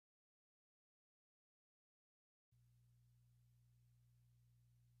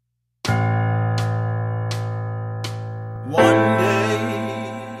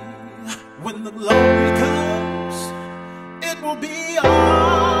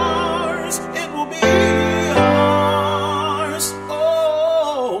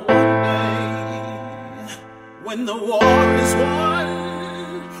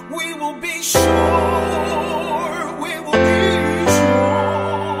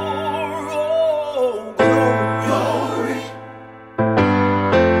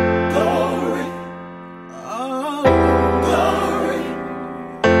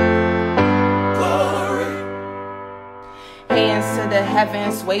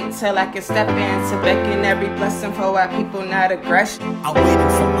wait till I can step in to beckon every blessing for our people, not aggression. I'm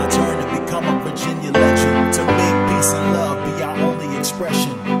waiting for my turn to become a Virginia legend, to make peace and love be our only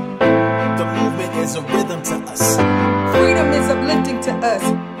expression. The movement is a rhythm to us. Freedom is uplifting to us.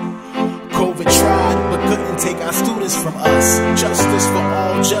 COVID tried, but couldn't take our students from us. Justice for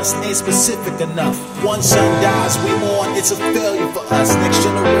all just ain't specific enough. One son dies, we mourn, it's a failure for us. Next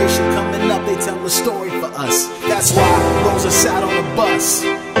generation coming up, they tell the story for us. That's why Rosa sat on the bus.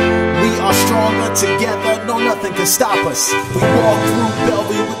 We are stronger together, no nothing can stop us. We walk through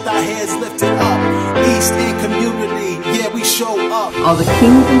Bellevue with our heads lifted up. East End community, yeah, we show up. All the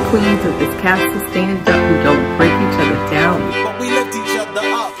kings and queens of this castle stand up and don't break each other down. But we lift each other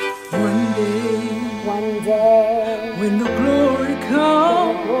up. One day, when the glory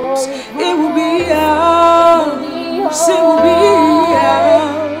comes, it will be ours. It will be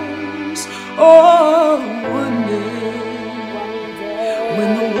ours. Oh, one day, when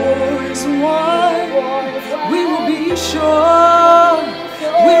the war is won, we will be sure.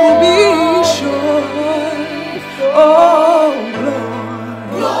 We will be sure. Oh,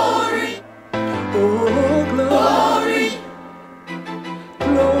 glory, oh, glory,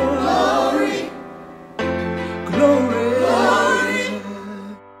 glory, glory.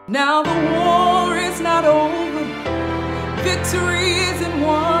 Now the war is not over. Victory isn't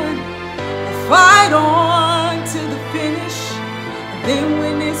won. We'll fight on to the finish. And then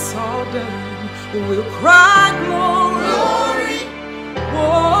when it's all done, we'll cry glory, glory,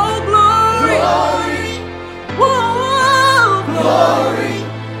 oh, glory, glory, oh, glory,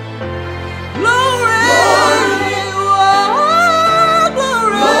 glory, oh,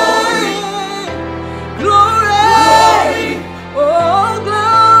 glory, glory, oh,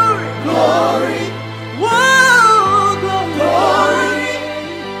 glory, glory, whoa, glory.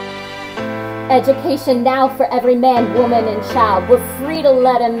 education now for every man, woman, and child. We're free to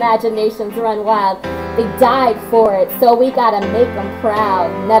let imaginations run wild. They died for it, so we gotta make them proud.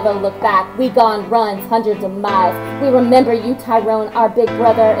 Never look back, we gone runs hundreds of miles. We remember you, Tyrone, our big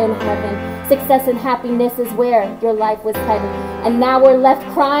brother in heaven. Success and happiness is where your life was headed. And now we're left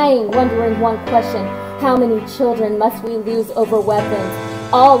crying, wondering one question: how many children must we lose over weapons?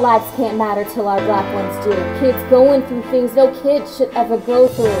 All lives can't matter till our black ones do. Kids going through things no kid should ever go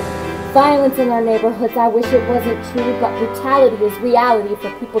through. Violence in our neighborhoods, I wish it wasn't true, but brutality is reality for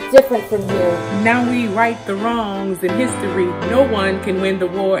people different from you. Now we right the wrongs in history. No one can win the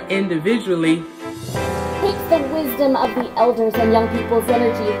war individually. Take the wisdom of the elders and young people's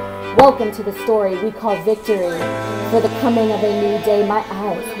energy. Welcome to the story we call victory. For the coming of a new day, my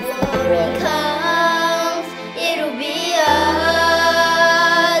eyes have seen red. Comes, it'll be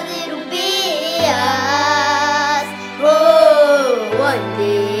us, it'll be us. Oh, one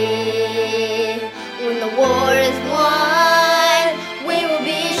day, when the war is won, we will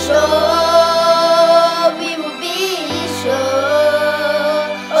be sure, we will be sure.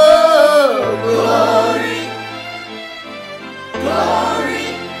 Oh, glory, glory,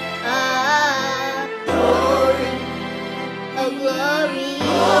 glory, oh, glory,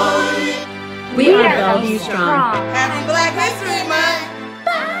 glory. We are Bellevue strong. Happy Black History